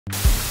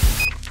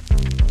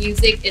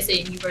Music is a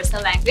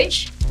universal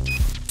language.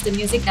 The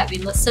music that we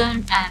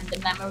listen and the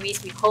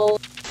memories we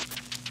hold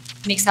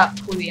makes up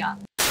who we are.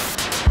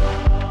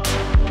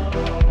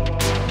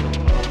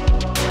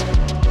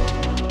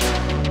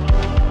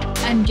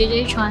 I'm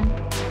JJ Chuan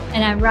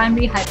and I run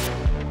Rehyphen.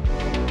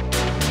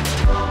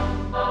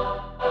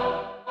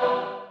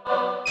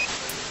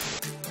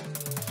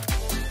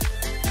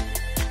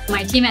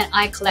 My team and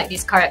I collect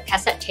discarded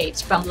cassette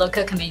tapes from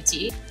local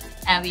community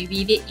and we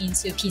weave it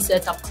into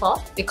pieces of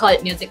cloth. We call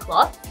it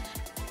MusicCloth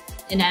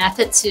in an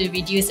effort to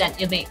reduce and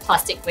eliminate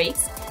plastic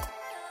waste.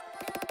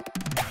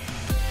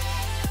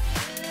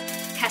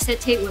 Cassette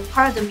tape was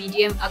part of the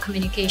medium of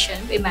communication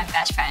with my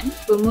best friend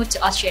who moved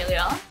to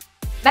Australia.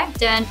 Back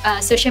then,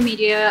 social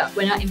media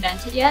were not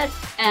invented yet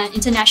and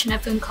international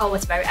phone call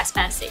was very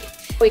expensive.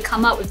 We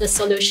come up with a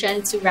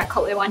solution to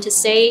record what we want to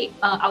say,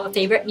 our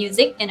favorite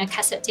music in a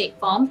cassette tape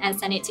form and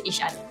send it to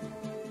each other.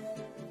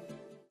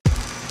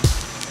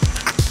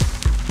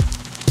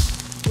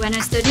 When I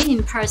studied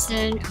in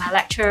person, my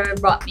lecturer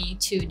brought me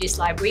to this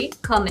library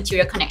called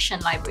Material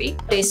Connection Library.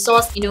 They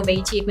source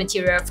innovative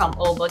material from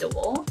all over the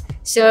world.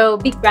 So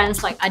big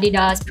brands like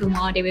Adidas,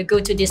 Puma, they will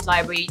go to this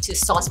library to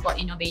source for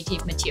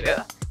innovative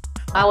material.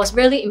 I was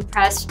really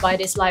impressed by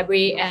this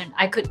library and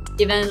I could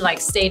even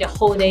stay the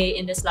whole day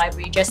in this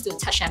library just to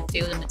touch and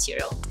feel the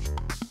material.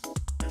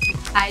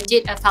 I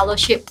did a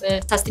fellowship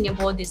with a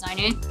sustainable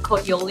designer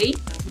called Yoli.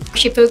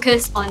 She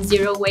focused on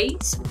zero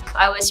waste.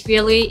 I was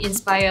really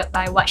inspired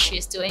by what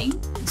she's doing,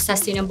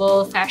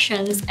 sustainable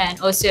fashions and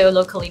also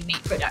locally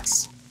made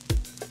products.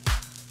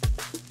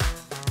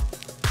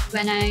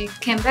 When I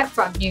came back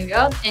from New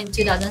York in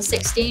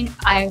 2016,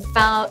 I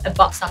found a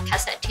box of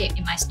cassette tape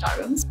in my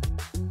storerooms.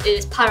 It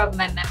is part of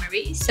my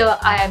memory, so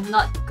I am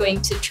not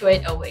going to throw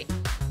it away.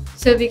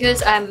 So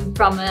because I'm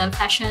from a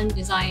fashion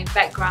design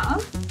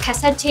background,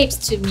 cassette tapes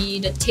to me,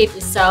 the tape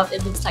itself,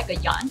 it looks like a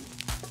yarn.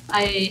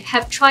 I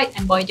have tried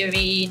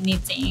embroidery,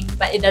 knitting,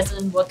 but it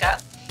doesn't work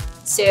out.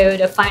 So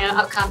the final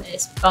outcome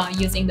is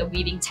using the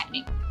weaving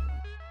technique.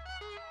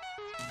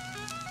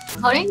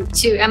 According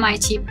to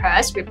MIT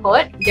Press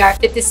report, there are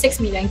 56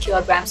 million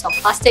kilograms of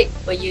plastic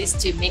were used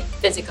to make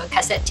physical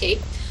cassette tape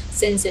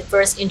since it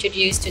first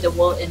introduced to the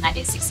world in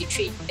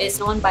 1963. It's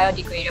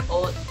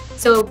non-biodegradable,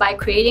 so by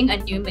creating a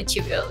new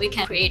material, we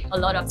can create a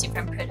lot of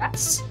different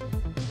products.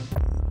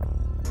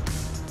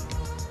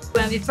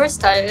 When we first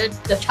started,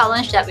 the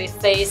challenge that we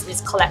faced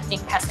is collecting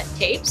cassette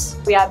tapes.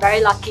 We are very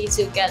lucky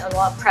to get a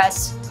lot of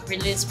press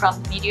release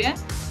from media,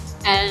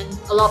 and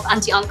a lot of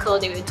auntie uncle,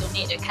 they will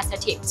donate the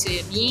cassette tape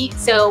to me,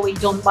 so we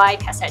don't buy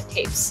cassette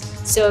tapes.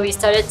 So we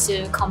started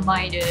to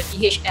combine the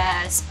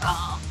VHS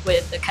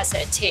with the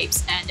cassette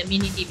tapes and the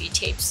mini DV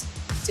tapes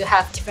to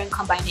have different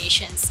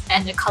combinations,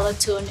 and the color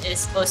tone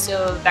is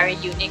also very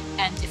unique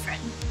and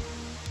different.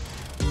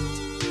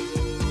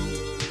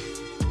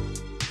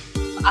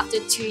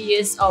 After 2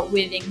 years of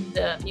weaving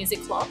the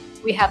MusicCloth,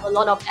 we have a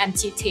lot of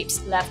empty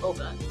tapes left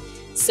over.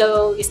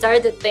 So we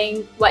started to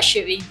think, what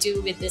should we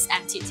do with these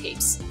empty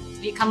tapes?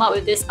 We come up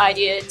with this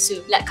idea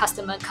to let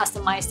customers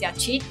customize their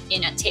tweet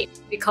in a tape.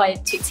 We call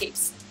it tweet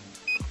tapes.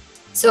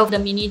 So the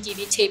mini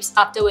DV tapes,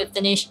 after we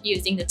finish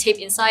using the tape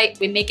inside,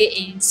 we make it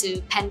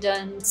into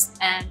pendants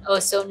and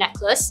also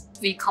necklace.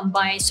 We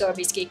combine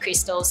Swarovski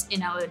crystals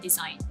in our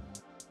design.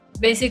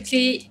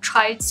 Basically,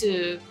 try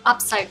to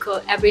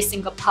upcycle every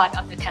single part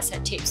of the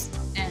cassette tapes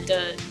and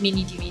the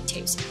mini DV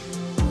tapes.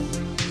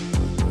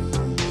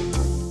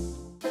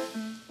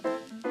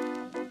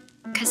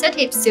 Cassette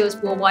tape sales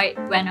worldwide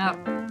went up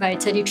by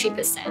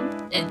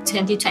 33% in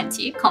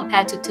 2020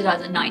 compared to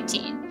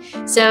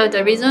 2019. So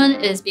the reason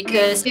is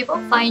because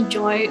people find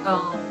joy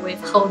with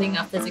holding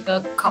a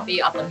physical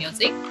copy of the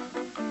music.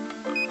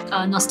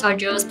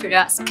 Nostalgia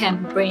products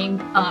can bring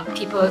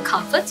people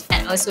comfort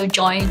and also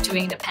joy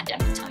during the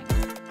pandemic time.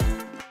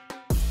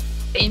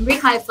 In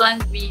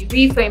Rehyphen, we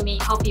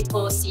reframing how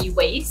people see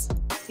waste.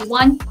 We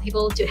want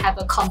people to have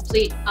a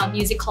complete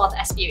MusicCloth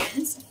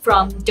experience,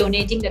 from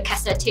donating the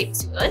cassette tape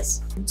to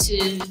us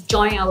to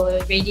join our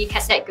Ready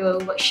Cassette Go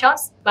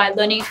workshops by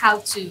learning how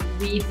to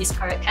weave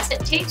discarded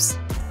cassette tapes.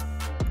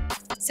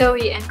 So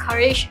we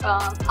encourage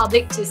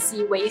public to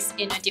see waste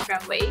in a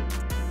different way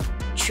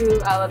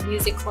through our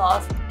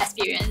MusicCloth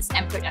experience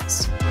and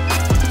products.